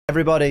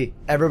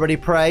Everybody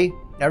pray.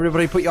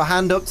 Everybody put your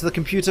hand up to the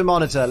computer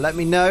monitor. Let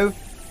me know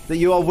that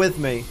you are with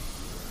me.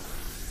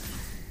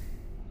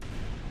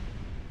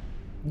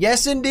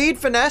 Yes, indeed,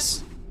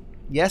 Finesse.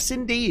 Yes,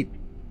 indeed.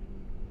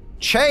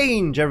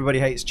 Change. Everybody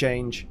hates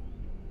change.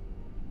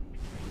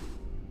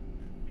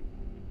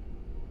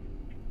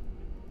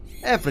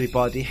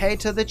 Everybody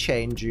hated the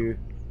change you.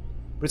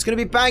 But it's going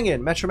to be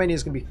banging. Metromania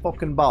is going to be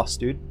fucking boss,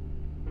 dude.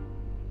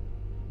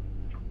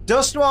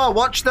 Dust Noir,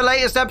 watch the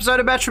latest episode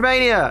of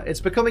Metromania.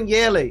 It's becoming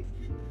yearly.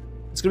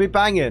 It's going to be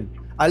banging.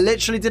 I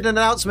literally did an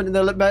announcement in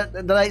the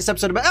latest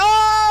episode of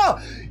Oh!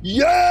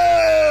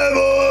 Yeah,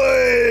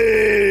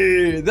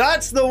 boy!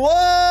 That's the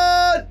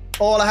one!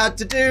 All I had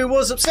to do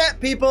was upset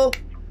people.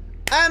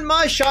 And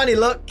my shiny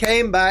look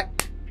came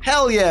back.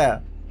 Hell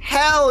yeah.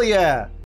 Hell yeah.